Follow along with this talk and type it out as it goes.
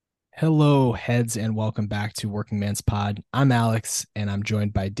Hello, heads, and welcome back to Working Man's Pod. I'm Alex, and I'm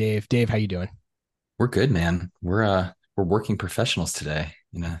joined by Dave. Dave, how you doing? We're good, man. We're working professionals today.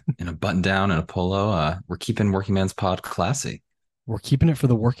 In a button down and a polo. We're keeping Working Man's Pod classy. We're keeping it for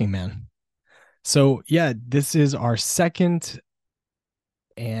the working man. So, yeah, this is our second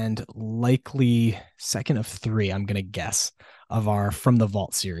and likely second of three, I'm gonna guess, of our From the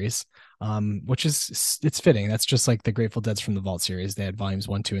Vault series. Which is it's fitting. That's just like the Grateful Dead's From the Vault series. They had volumes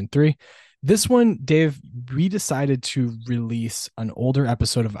one, two, and three. This one, Dave, we decided to release an older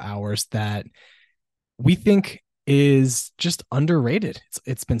episode of ours that we think is just underrated.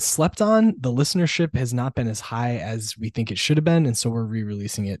 It's been slept on. The listenership has not been as high as we think it should have been, and so we're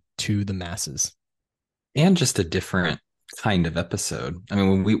re-releasing it to the masses. And just a different kind of episode. I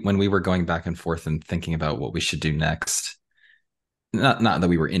mean, when we were going back and forth and thinking about what we should do next, not that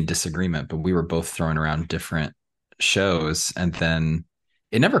we were in disagreement, but we were both throwing around different shows. And then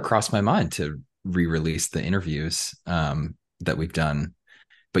it never crossed my mind to re-release the interviews that we've done.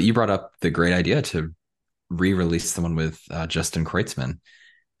 But you brought up the great idea to re-released the one with Justin Kreutzmann,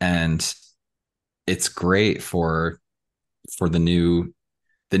 and it's great for the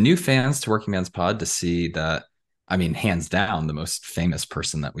new fans to Working Man's Pod to see that. I mean, hands down, the most famous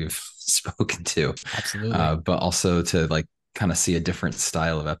person that we've spoken to, Absolutely. but also to like kind of see a different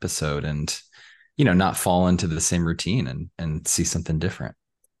style of episode and not fall into the same routine and see something different.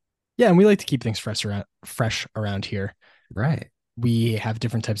 Yeah, and we like to keep things fresh around here. Right. We have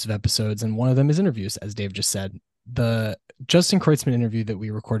different types of episodes, and one of them is interviews, as Dave just said. The Justin Kreutzmann interview that we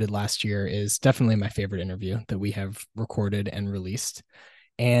recorded last year is definitely my favorite interview that we have recorded and released.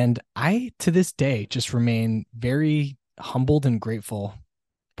 And I, to this day, just remain very humbled and grateful,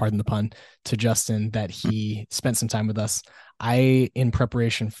 pardon the pun, to Justin that he spent some time with us. I, in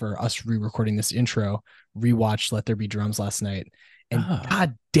preparation for us re-recording this intro, rewatched Let There Be Drums last night, and Oh,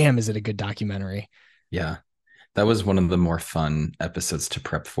 god damn, is it a good documentary. yeah. That was one of the more fun episodes to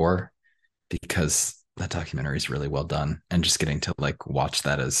prep for because that documentary is really well done. And just getting to like watch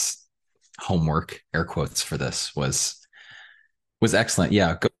that as homework, air quotes for this was excellent.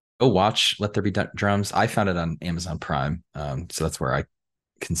 Yeah, go watch Let There Be Drums. I found it on Amazon Prime, so that's where I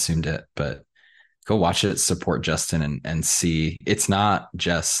consumed it. But go watch it, support Justin, and see. It's not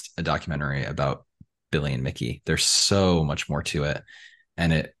just a documentary about Billy and Mickey. There's so much more to it,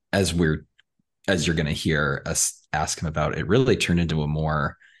 and it as you're going to hear us ask him about, it really turned into a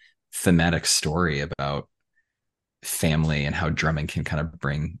more thematic story about family and how drumming can kind of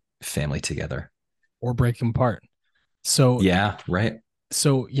bring family together. Or break them apart. So Yeah, right.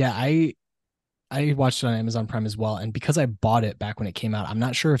 so yeah, I watched it on Amazon Prime as well, and because I bought it back when it came out, I'm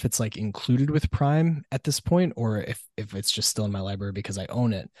not sure if it's like included with Prime at this point or if it's just still in my library because I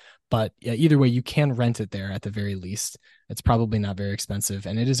own it. But yeah, either way, you can rent it there at the very least. It's probably not very expensive,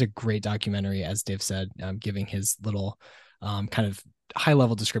 and it is a great documentary, as Dave said, giving his little kind of high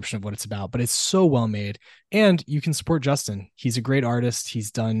level description of what it's about. But it's so well made, and you can support Justin. He's a great artist.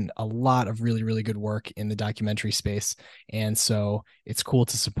 He's done a lot of really really good work in the documentary space, and so it's cool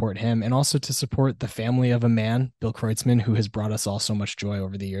to support him and also to support the family of a man, Bill Kreutzmann, who has brought us all so much joy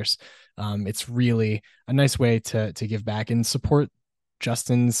over the years. It's really a nice way to give back and support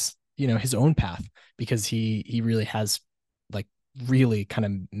Justin's, his own path, because he really has like really kind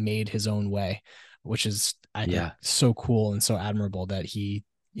of made his own way, which is I think Yeah. so cool and so admirable that he's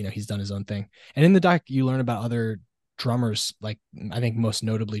done his own thing. And in the doc, you learn about other drummers, like I think most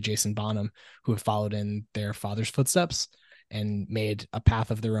notably Jason Bonham, who have followed in their father's footsteps and made a path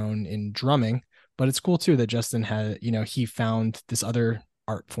of their own in drumming. But it's cool too that Justin had, he found this other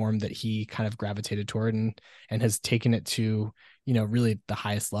art form that he kind of gravitated toward and has taken it to, really the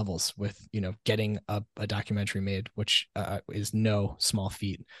highest levels with, getting a documentary made, which is no small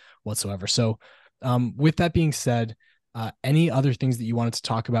feat whatsoever. So, with that being said, any other things that you wanted to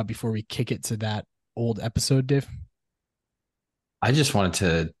talk about before we kick it to that old episode, Dave? I just wanted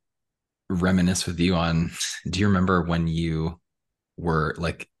to reminisce with you on, do you remember when you were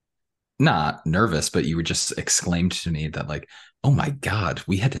like not nervous, but you were just exclaimed to me that like, oh my God,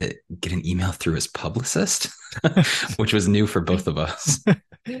 we had to get an email through his publicist, which was new for both of us.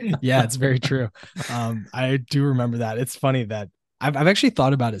 Yeah, it's very true. I do remember that. It's funny that I've actually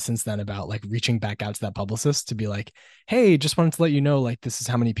thought about it since then about like reaching back out to that publicist to be like, hey, just wanted to let you know, like, this is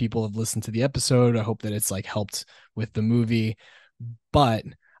how many people have listened to the episode. I hope that it's like helped with the movie. But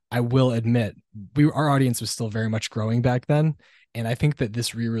I will admit, our audience was still very much growing back then. And I think that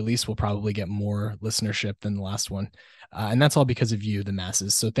this re-release will probably get more listenership than the last one. And that's all because of you, the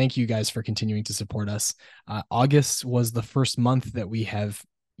masses. So thank you guys for continuing to support us. August was the first month that we have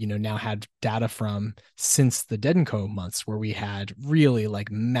now had data from since the Dead and Co months, where we had really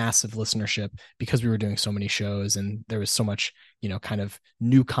like massive listenership because we were doing so many shows and there was so much, kind of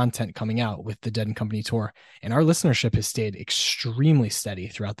new content coming out with the Dead and Company tour. And our listenership has stayed extremely steady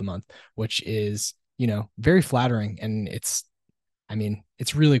throughout the month, which is, very flattering. And it's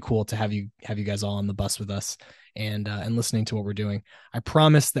really cool to have you guys all on the bus with us and listening to what we're doing. I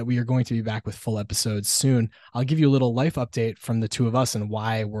promise that we are going to be back with full episodes soon. I'll give you a little life update from the two of us and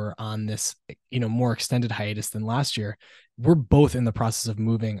why we're on this, more extended hiatus than last year. We're both in the process of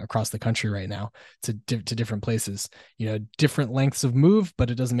moving across the country right now to different places. Different lengths of move,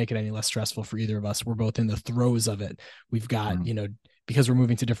 but it doesn't make it any less stressful for either of us. We're both in the throes of it. We've got, because we're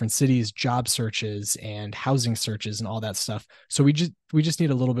moving to different cities, job searches and housing searches and all that stuff. So we just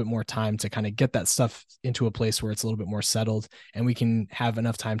need a little bit more time to kind of get that stuff into a place where it's a little bit more settled and we can have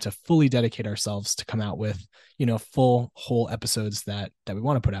enough time to fully dedicate ourselves to come out with, full whole episodes that we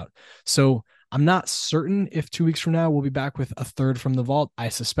want to put out. So I'm not certain if 2 weeks from now we'll be back with a third from the vault. I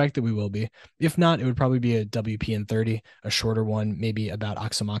suspect that we will be. If not, it would probably be a WPN 30, a shorter one, maybe about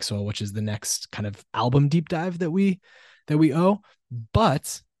Oxomoxo, which is the next kind of album deep dive that we owe.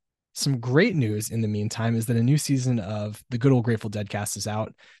 But some great news in the meantime is that a new season of the Good Old Grateful Dead cast is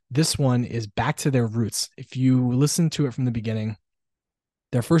out. This one is back to their roots. If you listen to it from the beginning,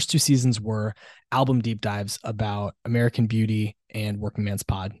 their first two seasons were album deep dives about American Beauty and Working Man's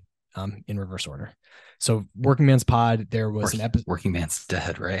Pod, in reverse order. So Working Man's Pod, there was an episode. Working Man's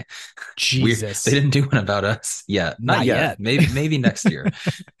Dead, right? Jesus. They didn't do one about us yet. Not yet. Maybe next year.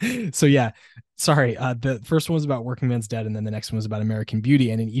 So yeah, sorry. The first one was about Working Man's Dead, and then the next one was about American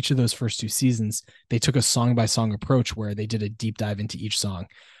Beauty. And in each of those first two seasons, they took a song by song approach where they did a deep dive into each song.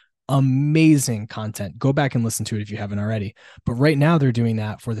 Amazing content. Go back and listen to it if you haven't already. But right now they're doing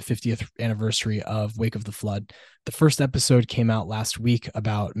that for the 50th anniversary of Wake of the Flood. The first episode came out last week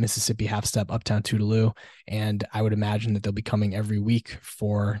about Mississippi Half Step Uptown Tootaloo, and I would imagine that they'll be coming every week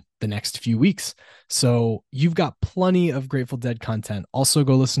for the next few weeks. So you've got plenty of Grateful Dead content. Also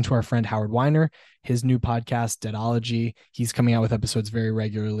go listen to our friend Howard Weiner, his new podcast, Deadology. He's coming out with episodes very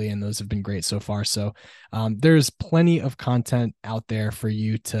regularly, and those have been great so far. So there's plenty of content out there for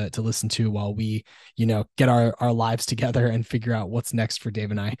you to listen to while we, get our lives together and figure out what's next for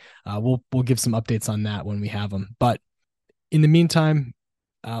Dave and I. We'll give some updates on that when we have them. But in the meantime,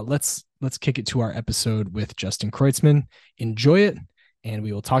 let's kick it to our episode with Justin Kreutzmann. Enjoy it, and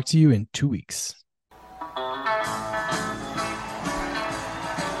we will talk to you in 2 weeks.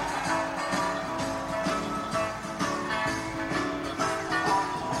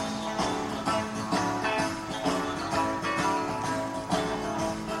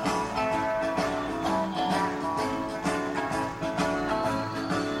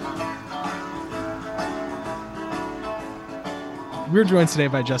 We're joined today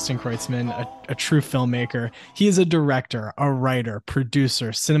by Justin Kreutzmann, a true filmmaker. He is a director, a writer, producer,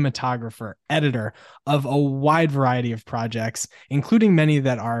 cinematographer, editor of a wide variety of projects, including many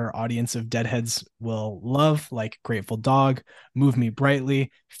that our audience of Deadheads will love, like Grateful Dog, Move Me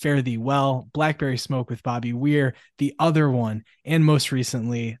Brightly, Fare Thee Well, Blackberry Smoke with Bobby Weir, The Other One, and most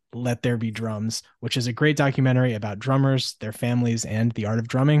recently, Let There Be Drums, which is a great documentary about drummers, their families, and the art of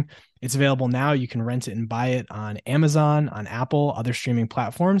drumming. It's available now. You can rent it and buy it on Amazon, on Apple, other streaming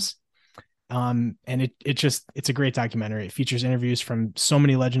platforms. And it's a great documentary. It features interviews from so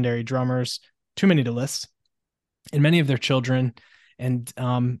many legendary drummers, too many to list, and many of their children. And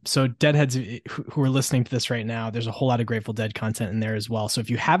so Deadheads who are listening to this right now, there's a whole lot of Grateful Dead content in there as well. So if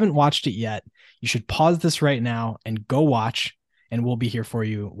you haven't watched it yet, you should pause this right now and go watch, and we'll be here for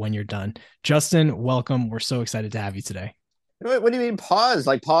you when you're done. Justin, welcome. We're so excited to have you today. What do you mean pause?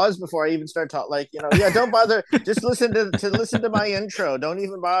 Like pause before I even start talking? Like, yeah, don't bother. Just listen to my intro. Don't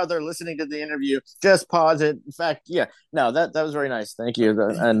even bother listening to the interview. Just pause it. In fact, yeah, no, that was very nice. Thank you,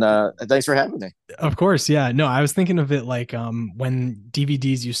 and thanks for having me. Of course, yeah. No, I was thinking of it like when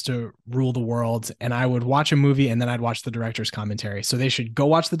DVDs used to rule the world, and I would watch a movie and then I'd watch the director's commentary. So they should go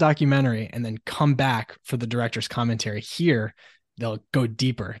watch the documentary and then come back for the director's commentary. Here, they'll go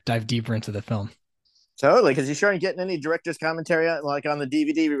deeper, dive deeper into the film. Totally, because you sure aren't getting any director's commentary like on the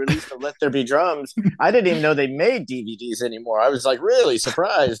DVD release of Let There Be Drums. I didn't even know they made DVDs anymore. I was like really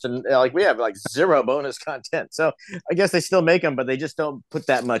surprised, and like we have like zero bonus content. So I guess they still make them, but they just don't put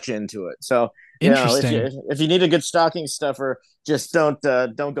that much into it. So if you need a good stocking stuffer, just don't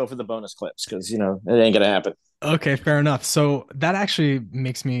go for the bonus clips because it ain't gonna happen. Okay, fair enough. So that actually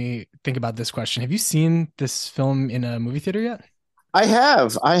makes me think about this question. Have you seen this film in a movie theater yet? I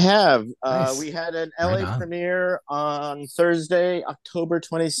have. Nice. We had an LA premiere on Thursday, October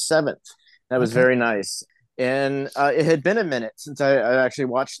 27th. That was very nice. and it had been a minute since I actually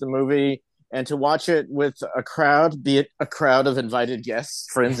watched the movie, and to watch it with a crowd, be it a crowd of invited guests,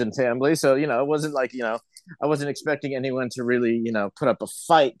 friends, and family. So it wasn't like I wasn't expecting anyone to really put up a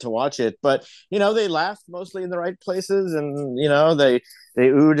fight to watch it, but they laughed mostly in the right places, and they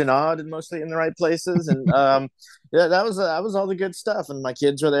oohed and awed and mostly in the right places, and yeah, that was all the good stuff. And my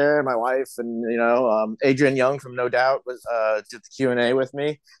kids were there, and my wife, and Adrian Young from No Doubt was did the Q&A with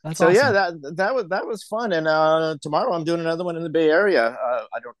me. That's So yeah, awesome. that was fun. And tomorrow I'm doing another one in the Bay Area.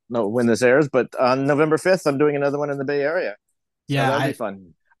 I don't know when this airs, but on November 5th I'm doing another one in the Bay Area. So Yeah, that'll be I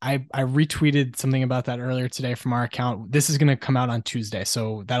fun. I retweeted something about that earlier today from our account. This is going to come out on Tuesday,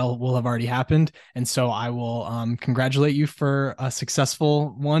 so that'll will have already happened. And so I will congratulate you for a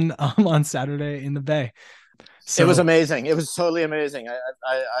successful one on Saturday in the Bay. It was So amazing. It was totally amazing.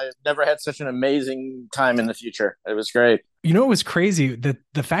 I've never had such an amazing time in the future. It was great. it was crazy that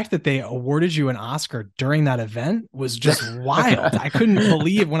the fact that they awarded you an Oscar during that event was just wild. I couldn't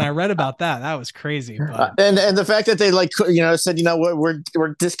believe when I read about that. That was crazy. But And the fact that they said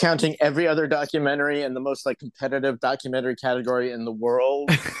we're discounting every other documentary in the most like competitive documentary category in the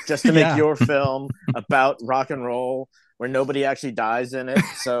world just to make yeah, your film about rock and roll where nobody actually dies in it.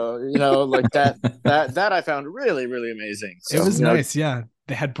 So like that I found really really amazing. it So was nice. Yeah.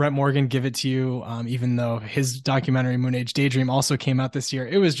 They had Brett Morgan give it to you, even though his documentary Moon Age Daydream also came out this year.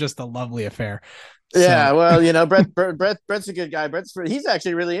 It was just a lovely affair. yeah, So well, Brett's a good guy. He's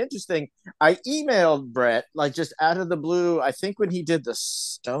actually really interesting. I emailed Brett like just out of the blue. I think when he did the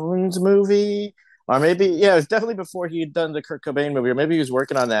Stones movie, or maybe it was definitely before he had done the Kurt Cobain movie, or maybe he was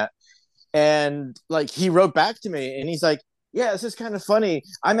working on that. And like he wrote back to me, and he's like, "Yeah, this is kind of funny.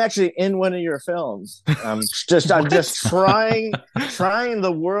 I'm actually in one of your films. I'm just what? trying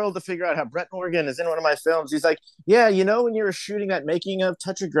the world to figure out how Brett Morgan is in one of my films." He's like, "Yeah, when you were shooting that making of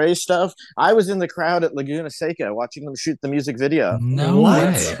Touch of Grey stuff, I was in the crowd at Laguna Seca watching them shoot the music video." No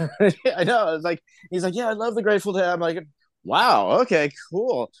What? way. I know. It's like he's like, "Yeah, I love the Grateful Dead." I'm like, "Wow, okay,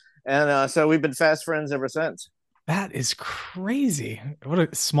 cool." And so we've been fast friends ever since. That is crazy. What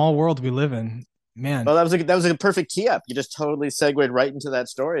a small world we live in. Man, Well, that was a perfect tee up. You just totally segued right into that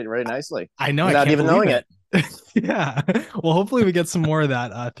story very nicely I know I without can't even believe knowing it. it. Yeah. Well, hopefully we get some more of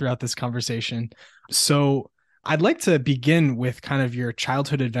that throughout this conversation. So I'd like to begin with kind of your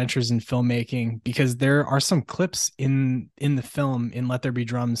childhood adventures in filmmaking because there are some clips in the film in Let There Be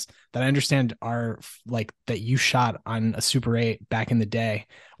Drums that I understand are like that you shot on a Super 8 back in the day,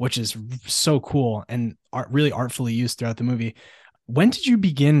 which is so cool and really artfully used throughout the movie. When did you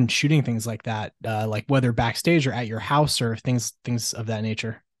begin shooting things like that, like whether backstage or at your house or things of that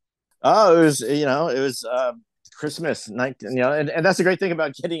nature? Oh, it was Christmas night, and that's the great thing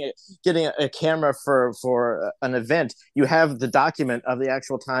about getting a camera for an event. You have the document of the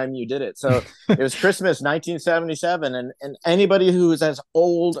actual time you did it. So it was Christmas 1977, and anybody who is as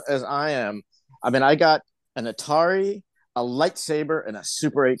old as I am, I mean, I got an Atari, a lightsaber, and a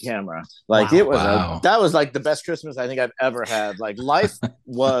Super 8 camera. Like Wow. Wow. that was like the best Christmas I think I've ever had. Like life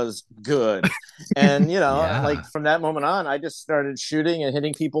was good. And like Yeah. from that moment on, I just started shooting and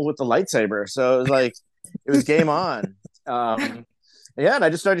hitting people with the lightsaber. So it was like it was game on. Yeah, and I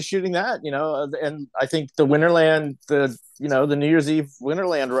just started shooting that, and I think the Winterland, the New Year's Eve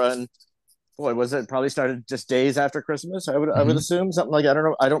Winterland run, boy, was it probably started just days after Christmas. I would Mhm. assume something like, I don't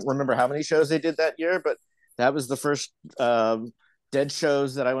know, I don't remember how many shows they did that year, but that was the first dead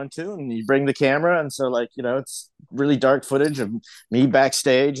shows that I went to. And you bring the camera, and so like it's really dark footage of me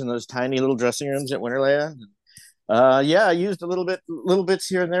backstage in those tiny little dressing rooms at Winterland. Yeah, I used little bits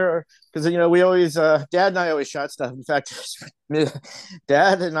here and there because we always Dad and I always shot stuff. In fact,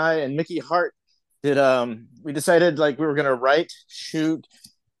 Dad and I and Mickey Hart did. We decided like we were gonna write, shoot,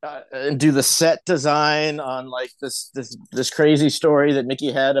 and do the set design on like this crazy story that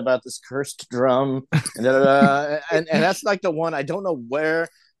Mickey had about this cursed drum, and that's like the one. I don't know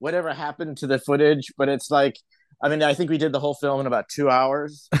whatever happened to the footage, but it's like, I mean, I think we did the whole film in about 2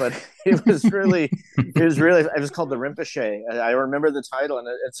 hours, but it was called the Rinpoche. I remember the title, and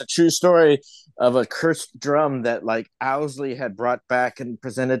it's a true story of a cursed drum that like Owsley had brought back and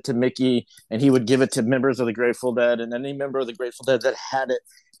presented to Mickey, and he would give it to members of the Grateful Dead, and any member of the Grateful Dead that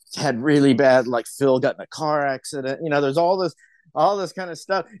had really bad, like Phil got in a car accident. There's all this kind of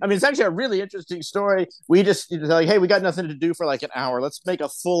stuff. I mean, it's actually a really interesting story. We just like, hey, we got nothing to do for like an hour. Let's make a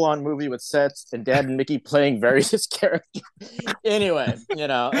full-on movie with sets and Dad and Mickey playing various characters. Anyway,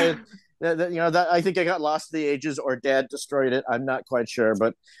 that I think I got lost in the ages, or Dad destroyed it. I'm not quite sure,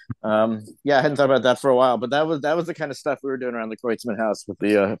 but yeah, I hadn't thought about that for a while. But that was the kind of stuff we were doing around the Kreutzmann house with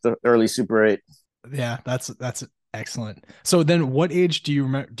the early Super 8. Yeah, that's excellent. So then what age do you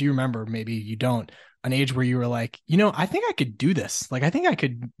remember? Maybe you don't. an age where you were like, I think I could do this. Like, I think I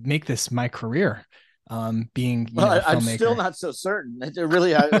could make this my career, being, a I'm still filmmaker. not so certain. It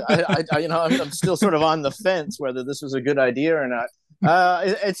really, I'm still sort of on the fence whether this was a good idea or not.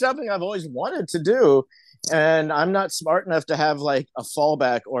 It's something I've always wanted to do, and I'm not smart enough to have like a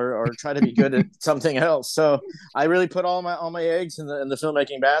fallback or try to be good at something else. So I really put all my eggs in the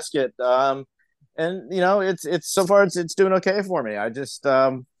filmmaking basket. And it's so far it's doing okay for me. I just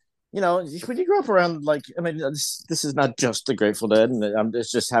when you grow up around, like, I mean, this is not just the Grateful Dead, and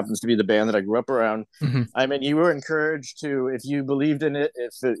this just happens to be the band that I grew up around. Mm-hmm. I mean, you were encouraged to, if you believed in it,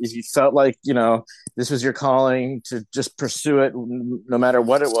 if you felt like this was your calling, to just pursue it, no matter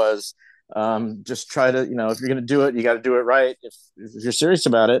what it was. Just try to, if you're going to do it, you got to do it right. If you're serious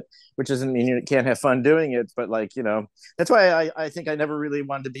about it, which doesn't mean you can't have fun doing it, but like, that's why I think I never really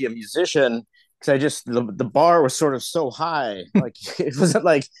wanted to be a musician, because I just the bar was sort of so high. Like it wasn't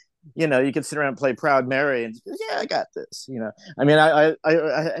like you could sit around and play Proud Mary and yeah, I got this. I mean, I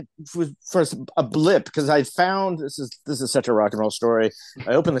was first a blip, because I found this is such a rock and roll story.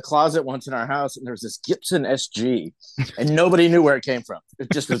 I opened the closet once in our house, and there was this Gibson SG, and nobody knew where it came from. It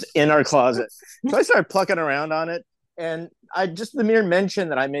just was in our closet. So I started plucking around on it, and the mere mention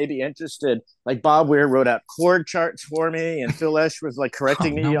that I may be interested, like Bob Weir wrote out chord charts for me, and Phil Lesh was like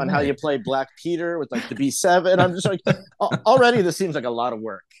correcting me on how you play Black Peter with like the B7. I'm just like, already this seems like a lot of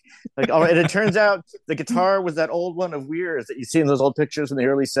work. Like, and it turns out the guitar was that old one of Weir's that you see in those old pictures from the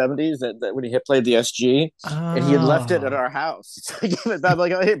early '70s, that when he played the SG, and he had left it at our house. So I gave it back,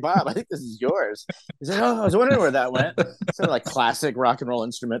 like, oh, hey Bob, I think this is yours. He's like, oh, I was wondering where that went. Sort of like classic rock and roll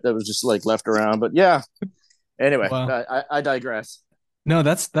instrument that was just like left around. But yeah. Anyway, Wow. I digress. No,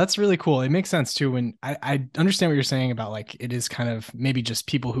 that's really cool. It makes sense too. When I understand what you're saying about, like, it is kind of maybe just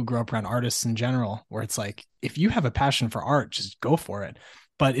people who grow up around artists in general, where it's like, if you have a passion for art, just go for it.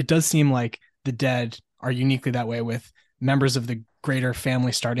 But it does seem like the Dead are uniquely that way, with members of the greater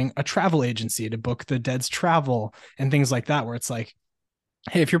family starting a travel agency to book the Dead's travel and things like that, where it's like,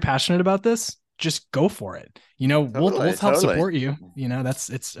 hey, if you're passionate about this, just go for it. We'll help support you.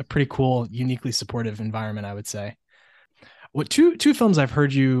 It's a pretty cool, uniquely supportive environment, I would say. What two films I've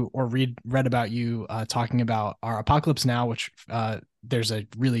heard you or read about you talking about are Apocalypse Now, which there's a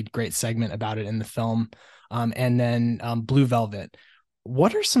really great segment about it in the film, and then Blue Velvet.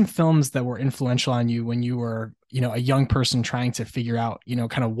 What are some films that were influential on you when you were, a young person trying to figure out,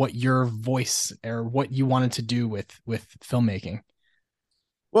 kind of what your voice or what you wanted to do with filmmaking?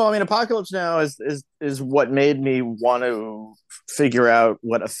 Well, I mean, Apocalypse Now is what made me want to figure out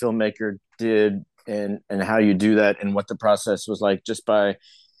what a filmmaker did, and how you do that, and what the process was like, just by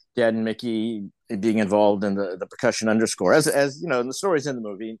Dad and Mickey being involved in the percussion underscore, as in the stories in the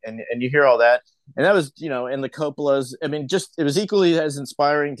movie, and you hear all that, and that was in the Coppolas. I mean, just it was equally as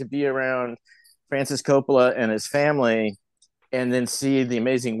inspiring to be around Francis Coppola and his family, and then see the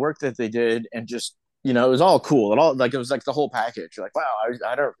amazing work that they did, and just it was all cool. It was like the whole package. You're like, wow,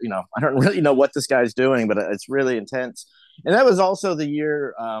 I don't really know what this guy's doing, but it's really intense. And that was also the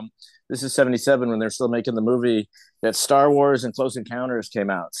year. This is '77, when they're still making the movie, that Star Wars and Close Encounters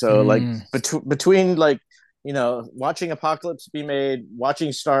came out. So like between like watching Apocalypse be made,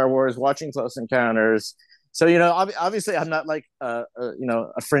 watching Star Wars, watching Close Encounters. So obviously I'm not like a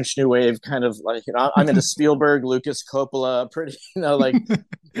French New Wave kind of, like, I'm into Spielberg, Lucas, Coppola, pretty like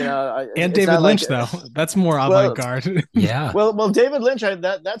And it's David not Lynch, like, though. That's more well, avant-garde. Yeah. well, David Lynch.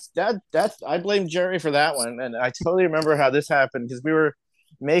 That's I blame Jerry for that one, and I totally remember how this happened, because we were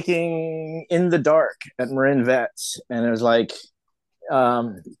making In the Dark at Marin Vets, and it was like, it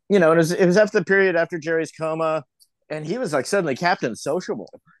was after the period after Jerry's coma, and he was like suddenly Captain Sociable.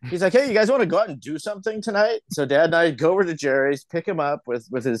 He's like, hey, you guys want to go out and do something tonight? So Dad and I go over to Jerry's, pick him up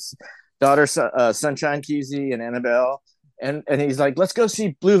with his daughter, Sunshine Kesey and Annabelle, and he's like, let's go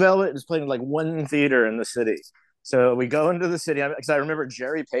see Blue Velvet. It's playing in like one theater in the city. So we go into the city, because I remember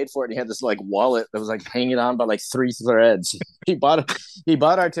Jerry paid for it, and he had this like wallet that was like hanging on by like three threads. He bought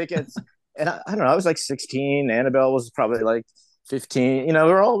our tickets, and I don't know, I was like 16. Annabelle was probably like 15.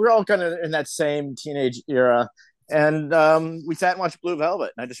 We're all kind of in that same teenage era. And we sat and watched Blue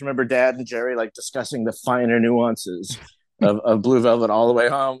Velvet. And I just remember Dad and Jerry like discussing the finer nuances of Blue Velvet all the way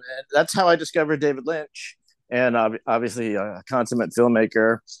home. And that's how I discovered David Lynch, and obviously a consummate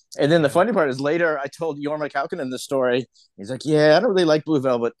filmmaker. And then the funny part is, later I told Jorma Kaukonen this story. He's like, yeah, I don't really like Blue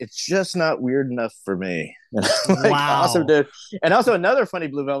Velvet. It's just not weird enough for me. And I'm like, Wow. awesome, dude. And also another funny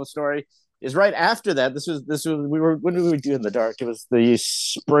Blue Velvet story is right after that. This was when did we do In the Dark? It was the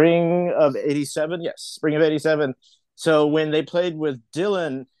spring of '87. Yes, spring of '87. So when they played with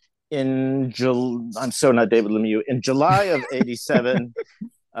Dylan in July, I'm so not David Lemieux, in July of '87,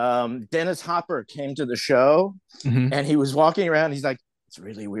 Dennis Hopper came to the show, Hmm. and he was walking around. He's like, it's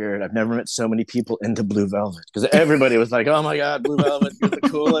really weird. I've never met so many people into Blue Velvet, because everybody was like, "Oh my God, Blue Velvet, you're the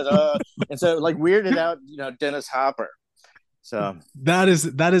coolest!" And so like weirded out, Dennis Hopper. So That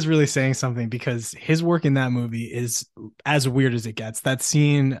is really saying something, because his work in that movie is as weird as it gets. That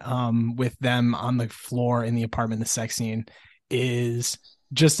scene with them on the floor in the apartment, the sex scene, is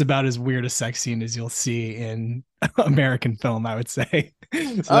just about as weird a sex scene as you'll see in American film, I would say. So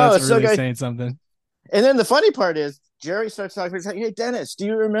oh, that's it's so really good. saying something. And then the funny part is Jerry starts talking. He's like, "Hey, Dennis, do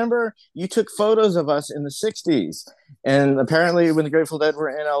you remember you took photos of us in the '60s?" And apparently, when the Grateful Dead were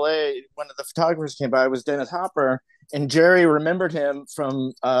in LA, one of the photographers came by was Dennis Hopper, and Jerry remembered him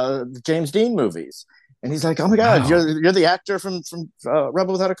from the James Dean movies. And he's like, "Oh my God, Wow. you're the actor from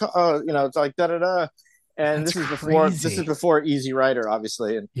Rebel Without a Cause." It's like da da da. And That's this is crazy. before Easy Rider,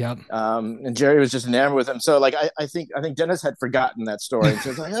 obviously, Yep. and Jerry was just enamored with him. So like I think Dennis had forgotten that story, and so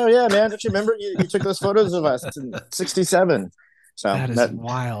it's like, oh yeah, man, don't you remember you took those photos of us in '67? So That is that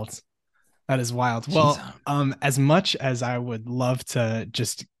wild. That is wild. Jeez. Well, as much as I would love to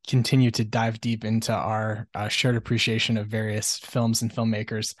just continue to dive deep into our shared appreciation of various films and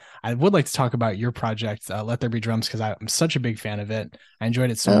filmmakers, I would like to talk about your project, Let There Be Drums, because I'm such a big fan of it. I enjoyed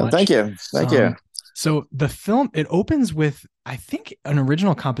it so thank much. you, thank you. Um, so the film, it opens with, I think, an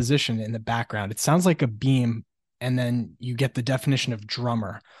original composition in the background. It sounds like a beam, and then you get the definition of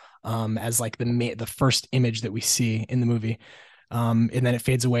drummer as like the first image that we see in the movie. And then it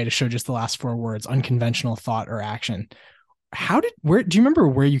fades away to show just the last four words: unconventional thought or action. Where do you remember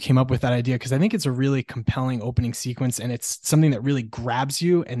where you came up with that idea? Because I think it's a really compelling opening sequence, and it's something that really grabs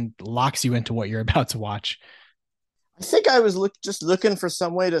you and locks you into what you're about to watch. I think I was just looking for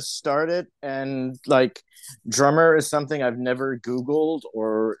some way to start it, and like drummer is something I've never Googled,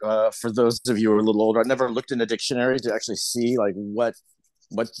 or for those of you who are a little older, I've never looked in a dictionary to actually see like what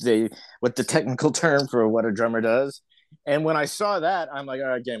they what the technical term for what a drummer does. And when I saw that, I'm like, all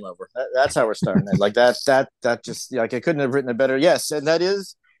right, game over. That's how we're starting it. Like that just like I couldn't have written it better. Yes, and that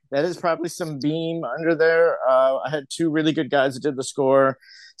is probably some beam under there. I had two really good guys that did the score,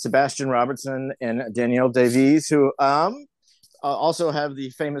 Sebastian Robertson and Danielle Davies, who also have the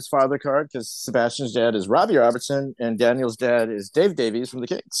famous father card, because Sebastian's dad is Robbie Robertson and Daniel's dad is Dave Davies from the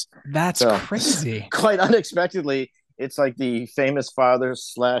Kinks. That's So crazy. quite unexpectedly, it's like the famous father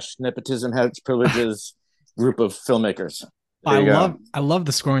slash nepotism has privileges group of filmmakers. There you go. I love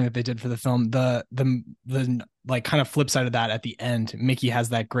the scoring that they did for the film. The like kind of flip side of that, at the end, Mickey has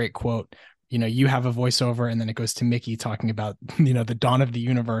that great quote. You have a voiceover, and then it goes to Mickey talking about the dawn of the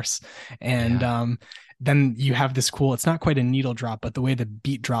universe, and Yeah. then you have this cool. It's not quite a needle drop, but the way the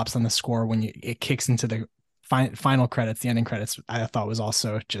beat drops on the score when it kicks into the final credits, the ending credits, I thought was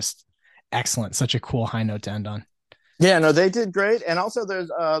also just excellent. Such a cool high note to end on. Yeah, no, they did great. And also there's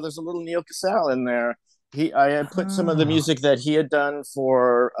a little Neil Cassell in there. I had put some of the Oh, music that he had done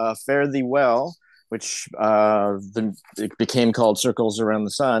for Fare Thee Well, which it became called Circles Around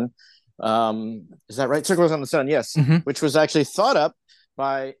the Sun. Is that right? Circles on the Sun, yes. mhm. Which was actually thought up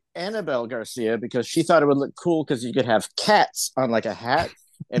by Annabelle Garcia, because she thought it would look cool because you could have cats on like a hat,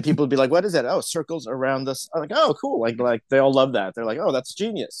 and people would be like, "What is that?" "Oh, circles around us." I'm like, "Oh, cool!" Like they all love that. They're like, "Oh, that's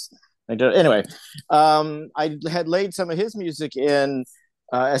genius." Anyway, I had laid some of his music in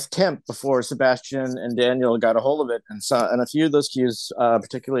as temp before Sebastian and Daniel got a hold of it, and a few of those cues,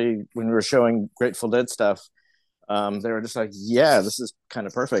 particularly when we were showing Grateful Dead stuff, they were just like, "Yeah, this is kind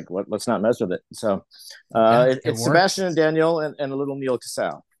of perfect. Let's not mess with it." So Yeah, it it's worked. Sebastian and Daniel, and a little Neil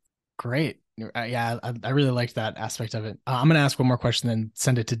Cassell. Great. Yeah, I really liked that aspect of it. I'm going to ask one more question, then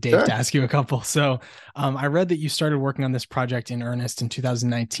send it to Dave to Sure. ask you a couple. So, I read that you started working on this project in earnest in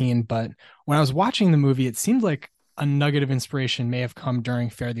 2019, but when I was watching the movie, it seemed like a nugget of inspiration may have come during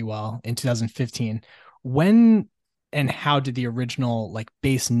Fare Thee Well in 2015. When and how did the original like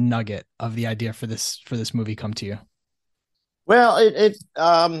base nugget of the idea for this movie come to you? Well,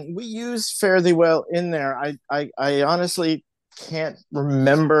 we use Fare Thee Well in there. I honestly can't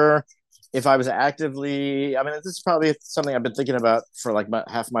remember if I was actively. I mean, this is probably something I've been thinking about for like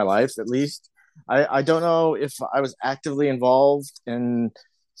half my life at least. I don't know if I was actively involved in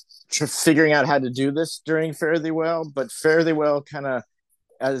figuring out how to do this during Fare Thee Well, but Fare Thee Well kind of,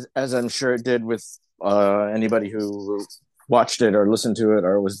 as I'm sure it did with anybody who watched it or listened to it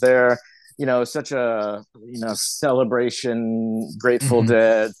or was there. Such a celebration, Grateful Mhm.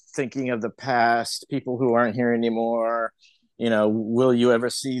 Dead, thinking of the past, people who aren't here anymore. Will you ever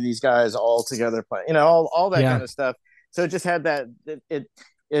see these guys all together play? All that Yeah. kind of stuff. So it just had that. It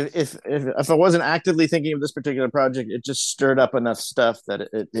if I wasn't actively thinking of this particular project, it just stirred up enough stuff that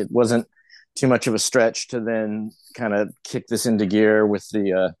it wasn't too much of a stretch to then kind of kick this into gear with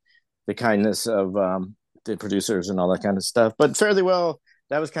the kindness of the producers and all that kind of stuff. But fairly well,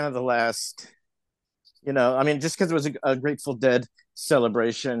 that was kind of the last. I mean, just because it was a Grateful Dead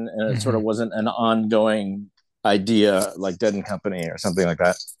celebration and it sort of Mhm. wasn't an ongoing idea like Dead and Company or something like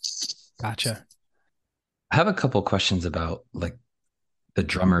that. Gotcha. I have a couple questions about like the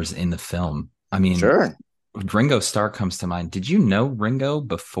drummers in the film. I mean, Sure. Ringo Starr comes to mind. Did you know Ringo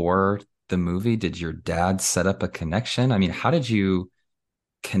before the movie? Did your dad set up a connection? I mean, how did you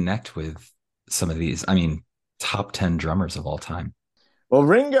connect with some of these? I mean, top 10 drummers of all time. Well,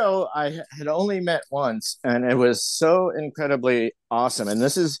 Ringo, I had only met once, and it was so incredibly awesome. And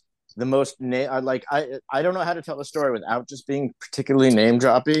this is the most I don't know how to tell the story without just being particularly name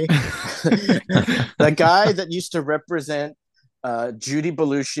droppy. The guy that used to represent Judy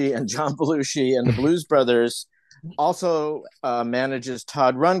Belushi and John Belushi and the Blues Brothers also manages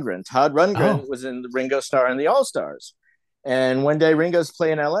Todd Rundgren. Todd Rundgren Oh, was in the Ringo Starr and the All Stars. And one day Ringo's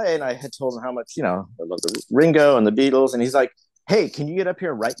playing LA, and I had told him how much I love the Ringo and the Beatles, and he's like, "Hey, can you get up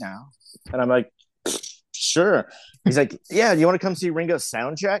here right now?" And I'm like, "Sure." He's like, "Yeah, do you want to come see Ringo's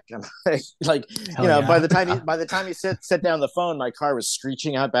sound check?" I'm like, hell by yeah. the time he set down the phone, my car was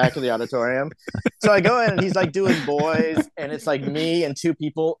screeching out back of the auditorium. So I go in, and he's like doing Boys, and it's like me and two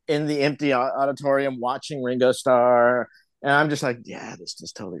people in the empty auditorium watching Ringo Starr. And I'm just like, yeah, this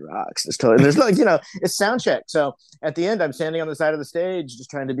just totally rocks. This totally. There's like, it's sound check. So at the end, I'm standing on the side of the stage,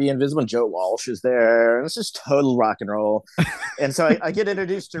 just trying to be invisible. And Joe Walsh is there, and it's just total rock and roll. And so I get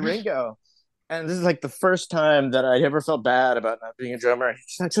introduced to Ringo, and this is like the first time that I ever felt bad about not being a drummer.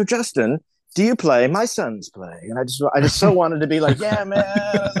 He's like, "So Justin, do you play? My sons play." And I just so wanted to be like, "Yeah, man,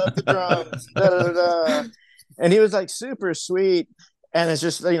 I love the drums." Da, da, da, da. And he was like super sweet, and it's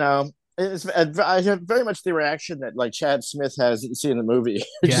just I have very much the reaction that like Chad Smith has that you see in the movie.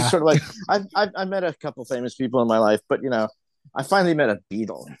 It's just Yeah. sort of like I've met a couple famous people in my life, but I finally met a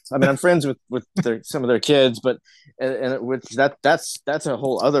Beatle. I mean, I'm friends with some of their kids, but and which that's a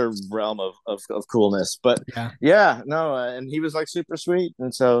whole other realm of coolness. But Yeah. yeah, no, and he was like super sweet,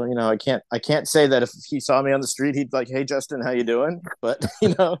 and so I can't say that if he saw me on the street, he'd like, "Hey, Justin, how you doing?" But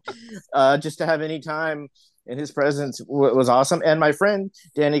just to have any time in his presence was awesome. And my friend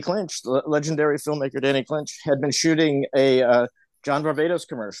Danny Clinch, legendary filmmaker Danny Clinch, had been shooting a John Barbados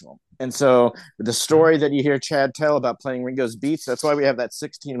commercial. And so the story that you hear Chad tell about playing Ringo's beats, that's why we have that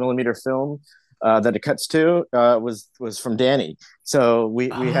 16 millimeter film that it cuts to, was from Danny. So we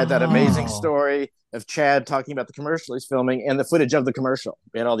had that amazing Oh, story of Chad talking about the commercial he's filming and the footage of the commercial.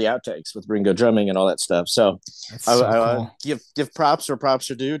 We had all the outtakes with Ringo drumming and all that stuff. So that's so I cool. give props where props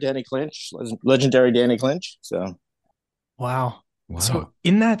are due. Danny Clinch, legendary Danny Clinch. So Wow. So Wow.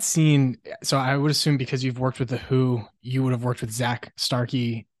 in that scene, so I would assume because you've worked with the Who, you would have worked with Zach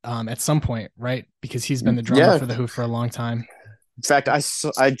Starkey at some point, right? Because he's been the drummer yeah, for the Who for a long time. in fact, I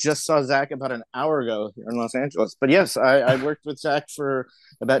just saw Zach about an hour ago here in Los Angeles. But yes, I worked with Zach for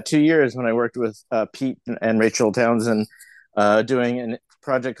about 2 years when I worked with Pete and Rachel Townsend doing a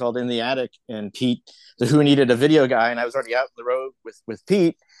project called In the Attic. And Pete, the Who needed a video guy, and I was already out on the road with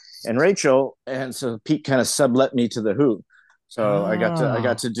Pete and Rachel, and so Pete kind of sublet me to the Who. So Oh, I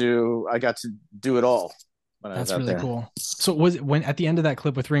got to do it all when I was that's out really there. cool. So was it when at the end of that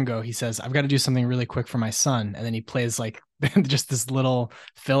clip with Ringo, he says, "I've got to do something really quick for my son," and then he plays like just this little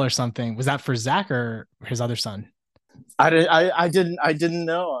fill or something. Was that for Zach or his other son? I didn't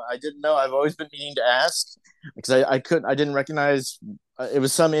know. I didn't know. I've always been meaning to ask because I didn't recognize it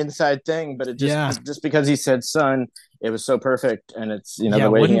was some inside thing, but Yeah. just because he said son, it was so perfect, and it's Yeah.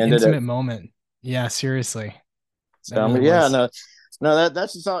 the way What he an ended it. intimate moment. Yeah. Seriously. That So really yeah, was. no,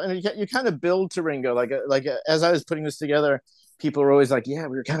 that's just all. And you kind of build to Ringo as I was putting this together. People were always like, "Yeah,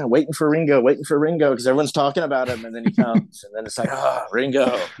 we were kind of waiting for Ringo, because everyone's talking about him, and then he comes, and then it's like, ah,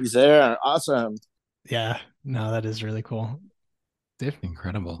 Ringo, he's there, awesome." Yeah. No, that is really cool. Dave?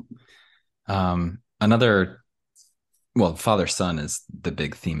 Incredible. Another, well, father son is the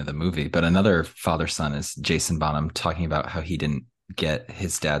big theme of the movie, but another father son is Jason Bonham talking about how he didn't get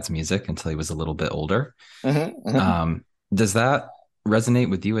his dad's music until he was a little bit older. Mm-hmm. Um, does that resonate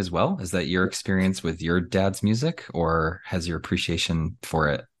with you as well? Is that your experience with your dad's music, or has your appreciation for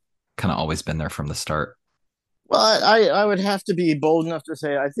it kind of always been there from the start? Well, I would have to be bold enough to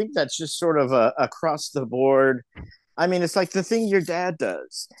say I think that's just sort of a across the board. I mean, it's like the thing your dad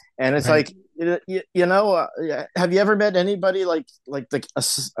does, and it's Right. like have you ever met anybody like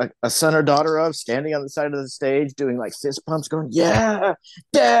a son or daughter of standing on the side of the stage doing like fist pumps, going, "Yeah,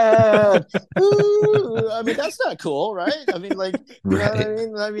 dad." Ooh. I mean, that's not cool, right? I mean, like, you know what I Right.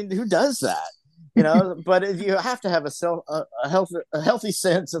 mean? I mean, who does that? but if you have to have a healthy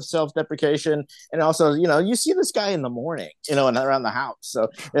sense of self-deprecation, and also, you see this guy in the morning, and around the house. So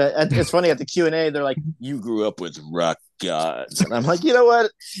it's funny at the Q&A, they're like, "You grew up with rock gods," and I'm like, you know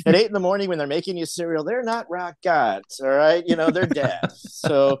what? At 8 in the morning when they're making you cereal, they're not rock gods, all right? They're dead.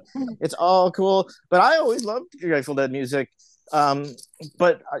 So it's all cool. But I always loved Grateful Dead music. Um,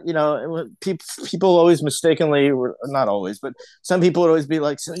 but people always mistakenly, not always, but some people would always be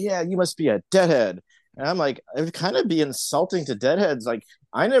like, "So yeah, you must be a Deadhead." And I'm like, it would kind of be insulting to Deadheads. Like,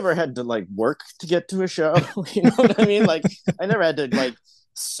 I never had to like work to get to a show. You know what I mean? Like, I never had to like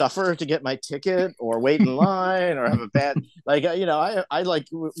suffer to get my ticket or wait in line or have a bad, like, I like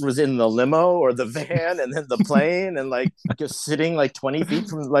was in the limo or the van and then the plane and like just sitting like 20 feet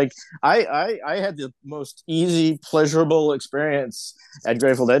from, like, I had the most easy, pleasurable experience at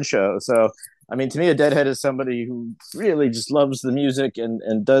Grateful Dead show. So I mean, to me, a Deadhead is somebody who really just loves the music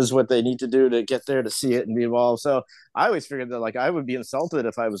and does what they need to do to get there to see it and be involved. So I always figured that like I would be insulted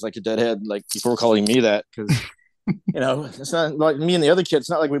if I was like a Deadhead, like people were calling me that, because it's not like me and the other kids. It's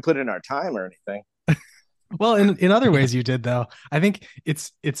not like we put in our time or anything. Well, in other ways you did, though. I think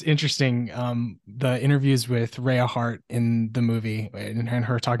it's interesting, the interviews with Rhea Hart in the movie, and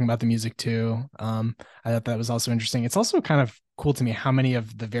her talking about the music too. I thought that was also interesting. It's also kind of cool to me how many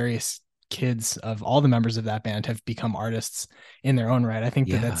of the various kids of all the members of that band have become artists in their own right. I think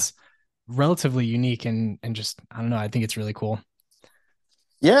that Yeah. that's relatively unique, and just, I don't know, I think it's really cool.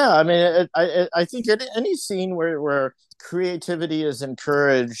 Yeah, I mean, I think any scene where creativity is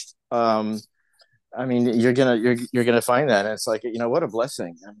encouraged, I mean, you're gonna find that, and it's like, what a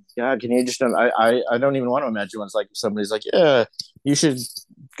blessing. I mean, God, can you just? I don't even want to imagine when it's like somebody's like, yeah, you should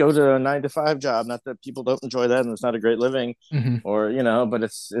go to a 9 to 5 job. Not that people don't enjoy that, and it's not a great living, Mm-hmm. or but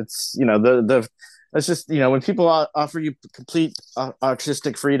it's the it's just, when people offer you complete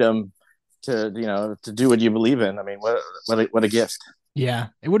artistic freedom to do what you believe in. I mean, what a gift. Yeah,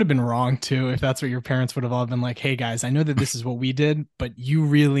 it would have been wrong too if that's what your parents would have all been like, "Hey guys, I know that this is what we did, but you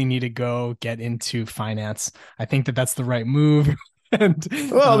really need to go get into finance. I think that that's the right move." And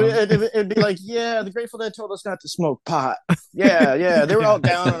Well, it'd be like, yeah, the Grateful Dead told us not to smoke pot. Yeah, yeah, they were yeah. all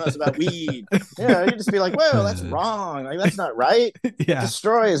down on us about weed. Yeah, you'd just be like, well, that's wrong. Like, that's not right. It Yeah.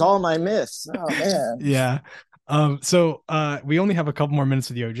 destroys all my myths. Oh man. Yeah. So we only have a couple more minutes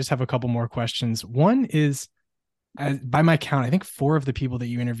with you. I just have a couple more questions. One is, by my count, I think 4 of the people that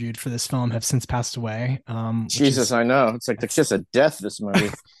you interviewed for this film have since passed away. Which Jesus, is, I know. It's like the kiss of death, this movie.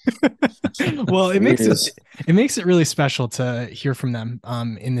 well, it makes Jeez. it really special to hear from them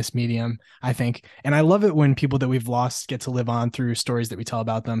in this medium, I think. And I love it when people that we've lost get to live on through stories that we tell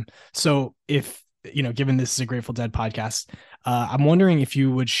about them. So if, given this is a Grateful Dead podcast, I'm wondering if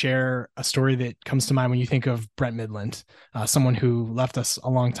you would share a story that comes to mind when you think of Brent Midland, someone who left us a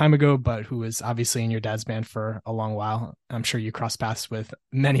long time ago, but who was obviously in your dad's band for a long while. I'm sure you crossed paths with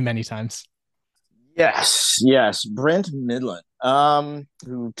many, many times. Yes, yes. Brent Midland,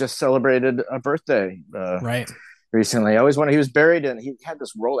 who just celebrated a birthday Right. recently. I always wanted. He was buried in. He had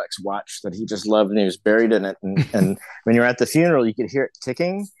this Rolex watch that he just loved, and he was buried in it. And when you're at the funeral, you could hear it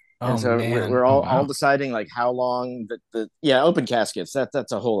ticking. And Oh so man. we're Oh all wow. deciding like how long open caskets.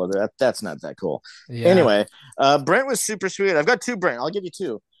 That's a whole other. That's not that cool. Yeah. Anyway, Brent was super sweet. I've got 2 Brent. I'll give you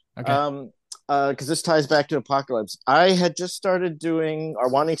 2. Okay. Um, because this ties back to Apocalypse. I had just started doing or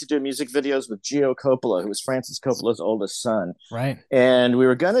wanting to do music videos with Gio Coppola, who was Francis Coppola's oldest son, Right. and we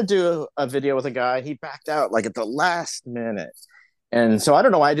were gonna do a video with a guy. He backed out like at the last minute. And so I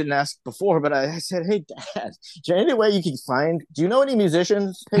don't know why I didn't ask before, but I said, "Hey, Dad, is there any way you can find? Do you know any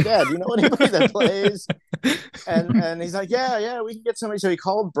musicians? Hey, Dad, do you know anybody that plays?" And he's like, "Yeah, yeah, we can get somebody." So he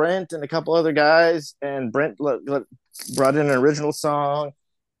called Brent and a couple other guys, and Brent brought in an original song,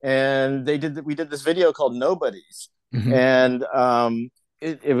 and we did this video called Nobodies, Mhm. and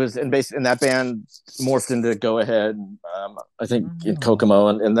it was, and basically, and that band morphed into Go Ahead, I think in Oh, Kokomo,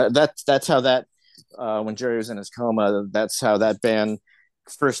 and that's how that when Jerry was in his coma, that's how that band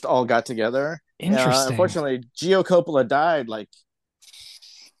first all got together. interesting. Unfortunately, Gio Coppola died like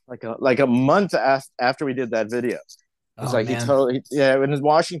a month after we did that video. It's Oh like man. yeah, in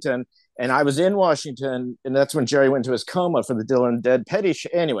Washington, and I was in Washington, and that's when Jerry went to his coma for the Dylan Dead Petty.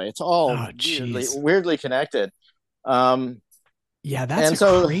 Anyway, it's all Oh geez. weirdly connected. Um, Yeah, that's and a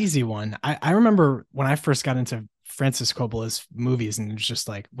so crazy one. I remember when I first got into Francis Coppola's movies, and it was just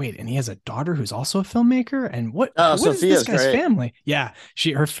like, wait, and he has a daughter who's also a filmmaker, and what is this Sophia's guy's great. family? Yeah,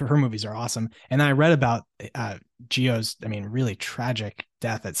 her movies are awesome. And I read about Gio's, I mean, really tragic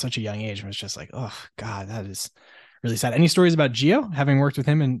death at such a young age, and was just like, oh God, that is really sad. Any stories about Gio, having worked with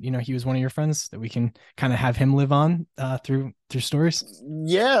him, and he was one of your friends, that we can kind of have him live on through stories?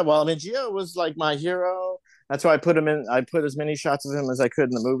 Yeah, well, I mean, Gio was like my hero. That's why I put him in. I put as many shots of him as I could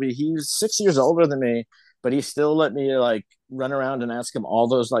in the movie. He's 6 years older than me, but he still let me like run around and ask him all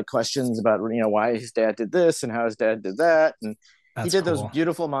those like questions about why his dad did this and how his dad did that, and he That's did those cool.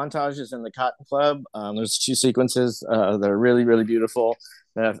 beautiful montages in the Cotton Club. There's two sequences. They're really really beautiful.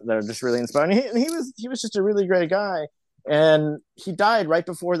 They're just really inspiring. He was just a really great guy, and he died right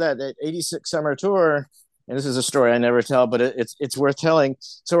before that '86 summer tour. And this is a story I never tell, but it's worth telling.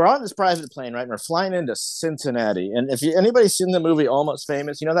 So we're on this private plane, right? And we're flying into Cincinnati. And if anybody's seen the movie Almost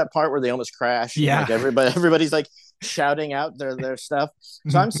Famous, you know that part where they almost crash and Yeah. like everybody's like shouting out their stuff.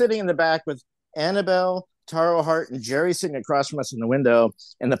 So I'm sitting in the back with Annabelle, Taro Hart, and Jerry sitting across from us in the window.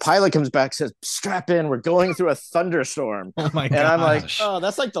 And the pilot comes back, says, "Strap in, we're going through a thunderstorm." Oh my And I'm like, gosh. oh,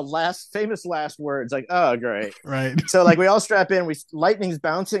 that's like the famous last words. Like, oh, great. Right. So like we all strap in, lightning's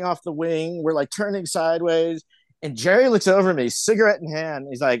bouncing off the wing, we're like turning sideways, and Jerry looks over me, cigarette in hand.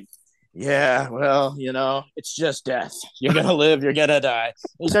 He's like, "Yeah, well, it's just death. You're gonna live, you're gonna die."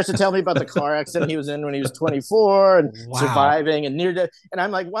 And he starts to tell me about the car accident he was in when he was 24 and Wow. surviving and near death. And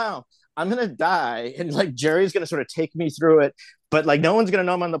I'm like, wow, I'm gonna die, and like Jerry's gonna sort of take me through it. But like no one's gonna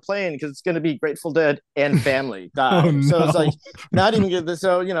know I'm on the plane because it's gonna be Grateful Dead and family Oh die. So it's like no. not even good.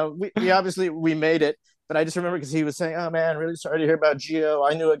 So we obviously we made it, but I just remember because he was saying, "Oh man, really sorry to hear about Gio.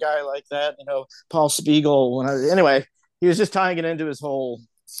 I knew a guy like that, Paul Spiegel." Anyway, he was just tying it into his whole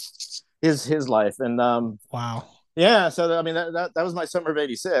his life, and Wow. yeah. So I mean that was my summer of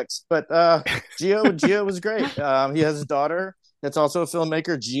 '86. But Gio was great. He has a daughter that's also a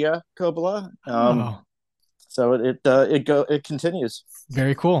filmmaker, Gia Coppola. Oh, So it continues.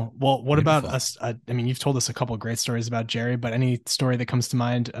 very cool. Well, what about Beautiful. us? I mean, you've told us a couple of great stories about Jerry, but any story that comes to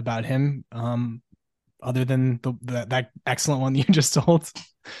mind about him, other than that excellent one that you just told?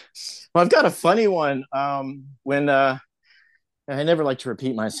 Well, I've got a funny one. When I never like to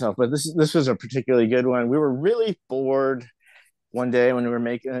repeat myself, but this was a particularly good one. We were really bored one day when we were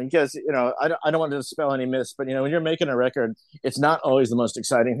making, because I don't want to dispel any myths, but when you're making a record, it's not always the most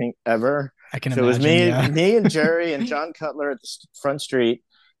exciting thing ever. I can So it was imagine. me Yeah. me and Jerry and John Cutler at the front street,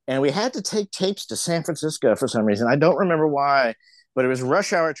 and we had to take tapes to San Francisco for some reason. I don't remember why, but it was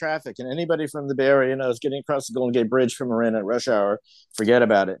rush hour traffic, and anybody from the Bay Area knows getting across the Golden Gate Bridge from Marin at rush hour, forget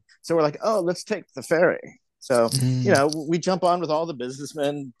about it. So we're like, oh, let's take the ferry. So, Mm. we jump on with all the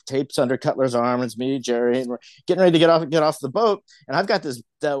businessmen, tapes under Cutler's arm. It's me, Jerry, and we're getting ready to get off the boat. And I've got those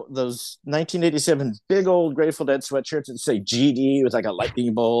 1987 big old Grateful Dead sweatshirts that say GD with like a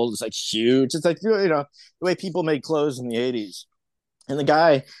lightning bolt. It's like huge. It's like the way people made clothes in the '80s. And the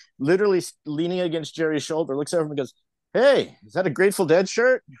guy, literally leaning against Jerry's shoulder, looks over and goes, "Hey, is that a Grateful Dead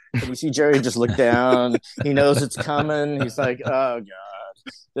shirt?" And you see Jerry just look down. He knows it's coming. He's like, "Oh God."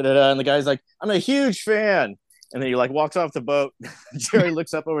 Da-da-da. And the guy's like, "I'm a huge fan." And then he like walks off the boat. Jerry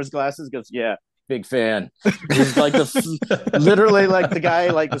looks up over his glasses, goes, "Yeah, big fan." He's like literally like the guy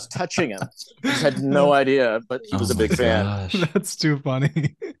like was touching him. He just had no idea, but he Oh was a my big fan. gosh. That's too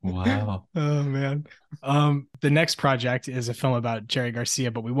funny. Wow. Oh man. The next project is a film about Jerry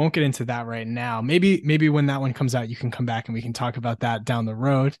Garcia, but we won't get into that right now. Maybe when that one comes out, you can come back and we can talk about that down the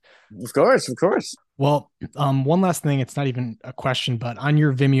road. Of course, of course. Well, one last thing, it's not even a question, but on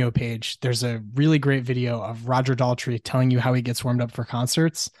your Vimeo page, there's a really great video of Roger Daltrey telling you how he gets warmed up for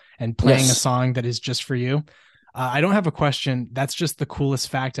concerts and playing a Yes. song that is just for you. I don't have a question. That's just the coolest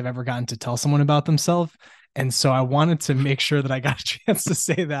fact I've ever gotten to tell someone about themselves. And so I wanted to make sure that I got a chance to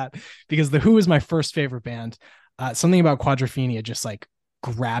say that, because The Who is my first favorite band. Something about Quadrophenia just like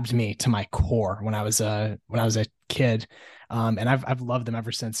grabbed me to my core when I was a kid. And I've loved them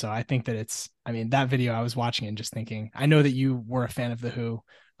ever since. So I think that that video I was watching and just thinking, I know that you were a fan of The Who.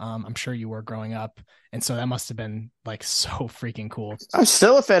 I'm sure you were growing up. And so that must have been like so freaking cool. I'm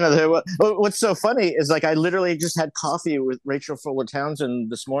still a fan of the Who. What's so funny is like I literally just had coffee with Rachel Fuller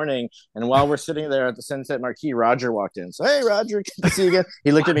Townsend this morning, and while we're sitting there at the Sunset Marquee, Roger walked in. So, "Hey, Roger, good to see you again."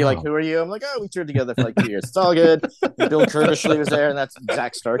 He looked at me like, Wow. "Who are you?" I'm like, "Oh, we toured together for like 2 years. It's all good." And Bill Kervishley was there, and that's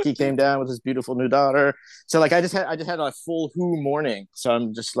Zach Starkey came down with his beautiful new daughter. So like I just had a full Who morning. So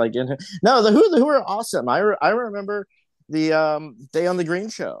I'm just like in. No, the Who are awesome. I remember the Day on the Green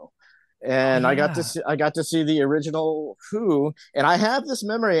show. Oh And yeah. I got to see the original Who, and I have this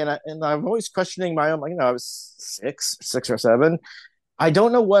memory, and I'm always questioning my own. Like, I was six or seven. I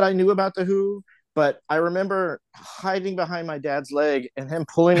don't know what I knew about the Who, But I remember hiding behind my dad's leg and him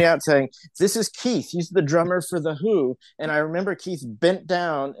pulling me out saying, "This is Keith. He's the drummer for The Who." And I remember Keith bent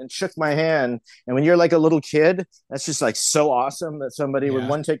down and shook my hand. And when you're like a little kid, that's just like so awesome that somebody would Yeah.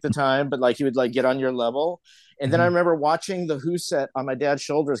 one take the time, but like he would like get on your level. And then I Mhm. remember watching the Who set on my dad's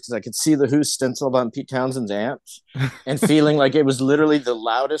shoulders because I could see the Who stenciled on Pete Townshend's amps and feeling like it was literally the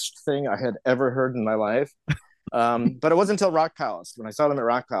loudest thing I had ever heard in my life. But it wasn't until Rock Palace, when I saw them at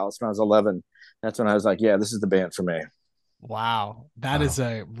Rock Palace when I was 11, that's when I was like, yeah, this is the band for me. Wow, that is Wow.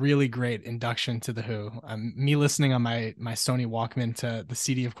 a really great induction to the Who. Me listening on my Sony Walkman to the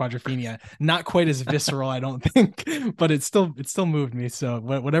CD of Quadrophenia, not quite as visceral, I don't think, but it still moved me. So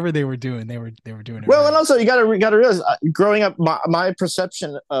whatever they were doing, they were doing it Well, and right. also you gotta realize, growing up, my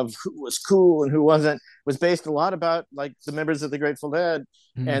perception of who was cool and who wasn't was based a lot about like the members of the Grateful Dead,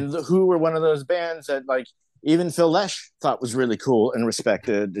 Mm. and the Who were one of those bands that like even Phil Lesh thought was really cool and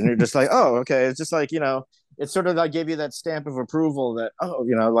respected, and you're just like, oh, okay, it's just like it sort of like gave you that stamp of approval that, oh,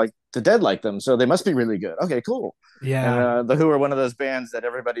 like the Dead like them, so they must be really good. Okay, cool. And Yeah, the Who are one of those bands that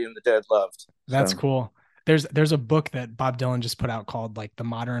everybody in the Dead loved. that's So cool. There's a book that Bob Dylan just put out called like The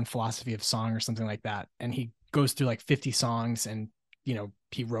Modern Philosophy of Song or something like that, and he goes through like 50 songs and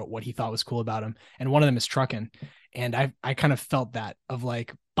he wrote what he thought was cool about him, and one of them is Truckin'. And I kind of felt that of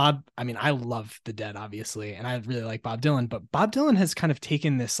like Bob. I mean, I love the Dead obviously, and I really like Bob Dylan, but Bob Dylan has kind of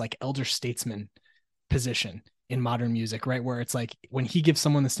taken this like elder statesman position in modern music, right? Where it's like when he gives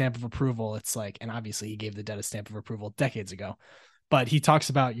someone the stamp of approval, it's like, and obviously he gave the Dead a stamp of approval decades ago, but he talks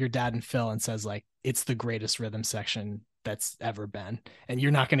about your dad and Phil and says like it's the greatest rhythm section that's ever been, and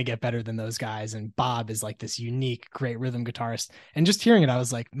you're not going to get better than those guys. And Bob is like this unique great rhythm guitarist, and just hearing it I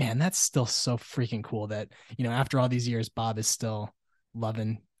was like, man, that's still so freaking cool that after all these years Bob is still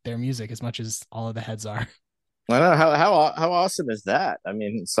loving their music as much as all of the heads are. I don't know how awesome is that? I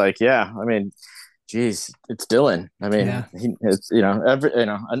mean, it's like, yeah, I mean, geez, it's Dylan. I mean, Yeah, it's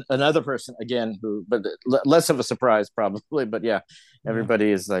another person again who, but less of a surprise probably. But yeah, yeah, everybody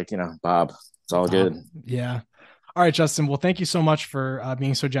is like, Bob. It's all Bob. good. Yeah. All right, Justin. Well, thank you so much for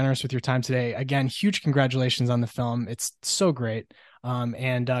being so generous with your time today. Again, huge congratulations on the film. It's so great.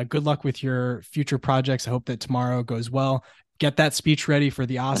 And good luck with your future projects. I hope that tomorrow goes well. Get that speech ready for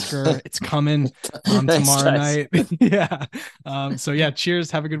the Oscar. It's coming Thanks, tomorrow guys. night. Yeah. So, yeah, cheers.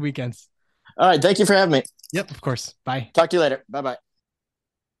 Have a good weekend. All right, thank you for having me. Yep, of course. Bye. Talk to you later. Bye bye.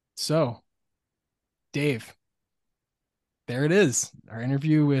 So, Dave, there it is. Our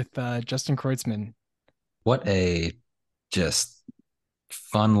interview with Justin Kreutzmann. What a just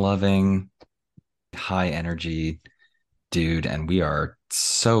fun loving, high energy dude. And we are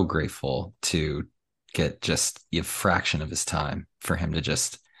so grateful to get just a fraction of his time for him to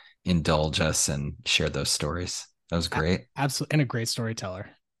just indulge us and share those stories. That was great. Absolutely. And a great storyteller.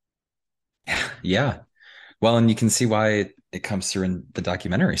 Yeah. Well, and you can see why it comes through in the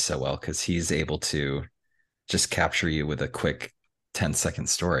documentary so well, because he's able to just capture you with a quick 10-second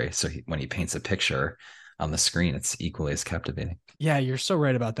story. So when he paints a picture on the screen, it's equally as captivating. Yeah, you're so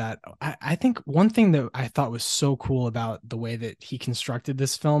right about that. I think one thing that I thought was so cool about the way that he constructed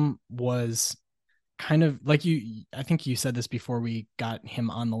this film was kind of like I think you said this before we got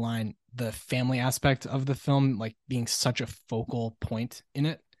him on the line, the family aspect of the film, like being such a focal point in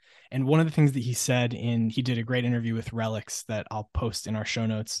it. And one of the things that he did a great interview with Relics that I'll post in our show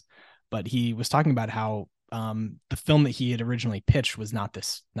notes, but he was talking about how the film that he had originally pitched was not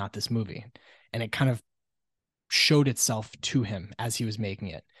this movie. And it kind of showed itself to him as he was making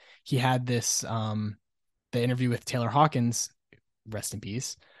it. He had this the interview with Taylor Hawkins, rest in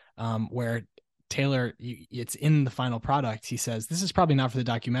peace, where Taylor, it's in the final product. He says, "This is probably not for the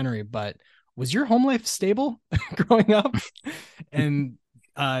documentary, but was your home life stable growing up?" And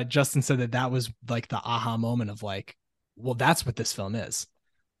Justin said that was like the aha moment of like, well, that's what this film is.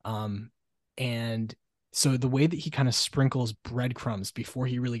 And so the way that he kind of sprinkles breadcrumbs before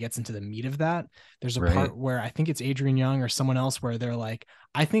he really gets into the meat of that, there's a Right. part where I think it's Adrian Young or someone else where they're like,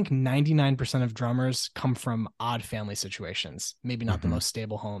 I think 99% of drummers come from odd family situations, maybe not the Mm-hmm. most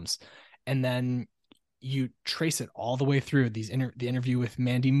stable homes. And then you trace it all the way through the interview with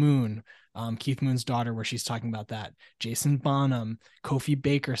Mandy Moon, Keith Moon's daughter, where she's talking about that. Jason Bonham, Kofi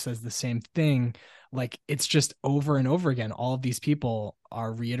Baker says the same thing. Like it's just over and over again. All of these people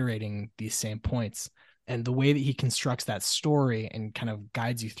are reiterating these same points. And the way that he constructs that story and kind of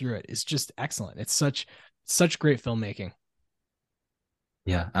guides you through it is just excellent. It's such great filmmaking.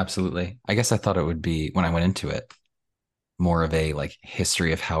 Yeah, absolutely. I guess I thought it would be, when I went into it, more of a like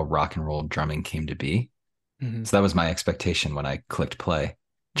history of how rock and roll drumming came to be. Mm-hmm. So that was my expectation when I clicked play,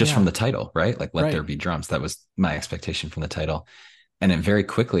 just from Yeah, the title, right? Like, Let There right. Be Drums. That was my expectation from the title. And it very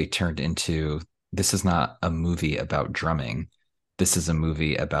quickly turned into this is not a movie about drumming. This is a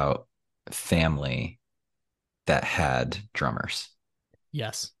movie about family that had drummers.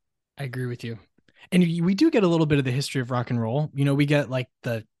 Yes, I agree with you. And we do get a little bit of the history of rock and roll. We get like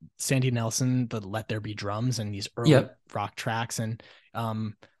the Sandy Nelson, the Let There Be Drums, and these early Yep. rock tracks, and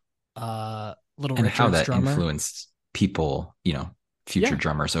Little And how Richard's that drummer. influenced people, future Yeah.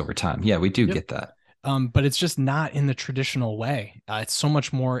 drummers over time. Yeah, we do Yep. get that. But it's just not in the traditional way. It's so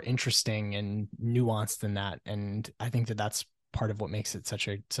much more interesting and nuanced than that, and I think that that's part of what makes it such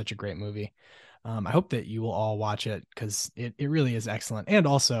a great movie. I hope that you will all watch it because it really is excellent. And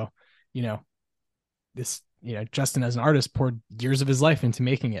also, you know, Justin as an artist poured years of his life into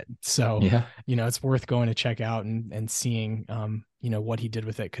making it. So, Yeah. it's worth going to check out and seeing, what he did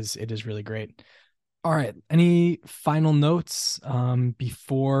with it because it is really great. All right. Any final notes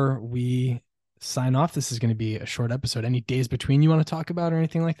before we sign off? This is going to be a short episode. Any days between you want to talk about or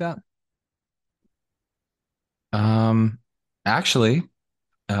anything like that? Um, Actually,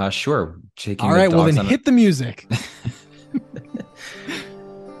 sure. All Taking the right. Well, then dogs on hit the music. a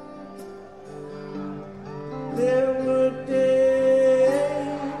There were days,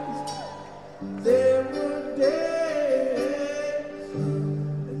 there were days,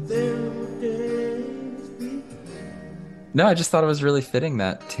 and there were days. No, I just thought it was really fitting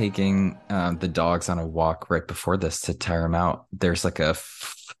that taking the dogs on a walk right before this to tire them out. There's like a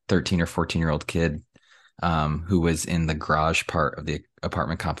 13 or 14-year-old kid who was in the garage part of the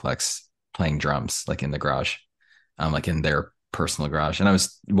apartment complex playing drums, like in the garage, like in their personal garage. And I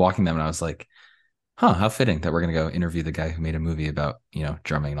was walking them and I was like, huh, how fitting that we're going to go interview the guy who made a movie about,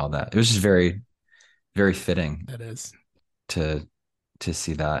 drumming and all that. It was just very, very fitting That is. to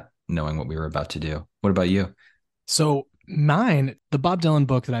see that, knowing what we were about to do. What about you? So mine, the Bob Dylan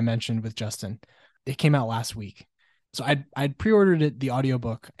book that I mentioned with Justin, it came out last week. So I'd pre-ordered it, the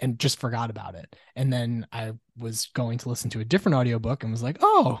audiobook, and just forgot about it. And then I was going to listen to a different audiobook and was like,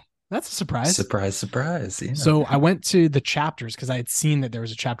 oh, that's a surprise. Surprise, surprise. Yeah. So I went to the chapters because I had seen that there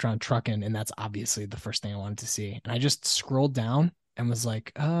was a chapter on trucking, and that's obviously the first thing I wanted to see. And I just scrolled down and was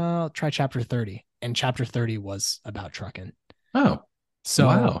like, I'll try chapter 30. And chapter 30 was about trucking. Oh, So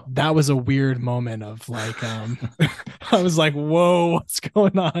wow. that was a weird moment of like, I was like, whoa, what's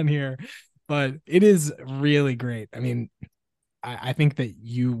going on here? But it is really great. I mean, I think that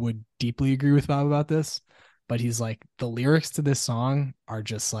you would deeply agree with Bob about this, but he's like, the lyrics to this song are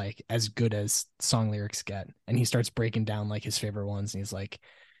just like as good as song lyrics get. And he starts breaking down like his favorite ones. And he's like,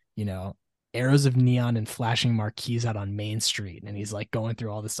 you know, arrows of neon and flashing marquees out on Main Street. And he's like going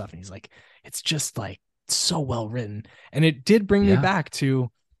through all this stuff. And he's like, it's just like so well written. And it did bring me Yeah. back to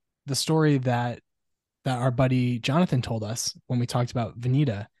the story that our buddy Jonathan told us when we talked about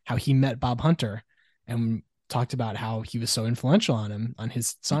Veneta, how he met Bob Hunter and talked about how he was so influential on him, on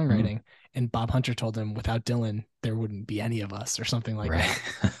his songwriting. Mhm. And Bob Hunter told him, without Dylan, there wouldn't be any of us, or something like Right.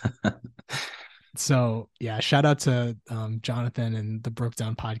 that. So yeah, shout out to Jonathan and the Broke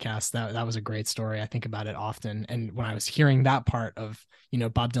Down podcast. That was a great story. I think about it often. And when I was hearing that part of,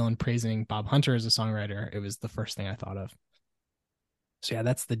 Bob Dylan praising Bob Hunter as a songwriter, it was the first thing I thought of. So yeah,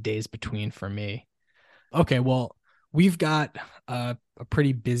 that's the days between for me. Okay, well, we've got a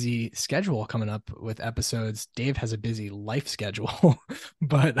pretty busy schedule coming up with episodes. Dave has a busy life schedule,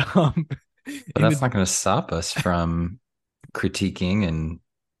 but But that's not going to stop us from critiquing and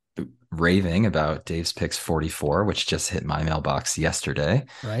raving about Dave's Picks 44, which just hit my mailbox yesterday.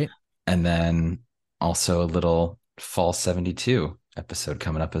 right. And then also a little Fall 72 episode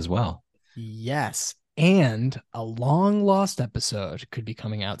coming up as well. Yes. And a long lost episode could be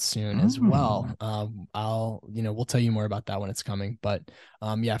coming out soon as well. We'll tell you more about that when it's coming. But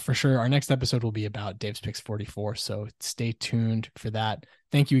yeah, for sure. Our next episode will be about Dave's Picks 44. So stay tuned for that.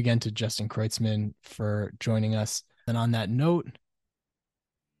 Thank you again to Justin Kreutzmann for joining us. And on that note,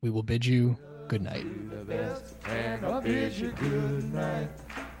 we will bid you good night. And I'll bid you good night.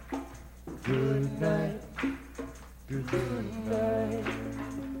 Good night. Good night.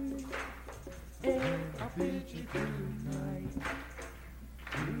 And I'll bid you good night.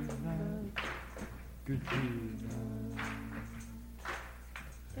 Good night. Good night.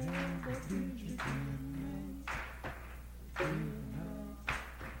 And I'll bid you good night. Good night.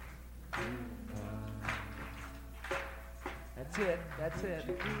 Good night. That's it. That's it.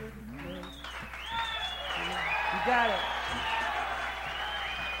 You got it.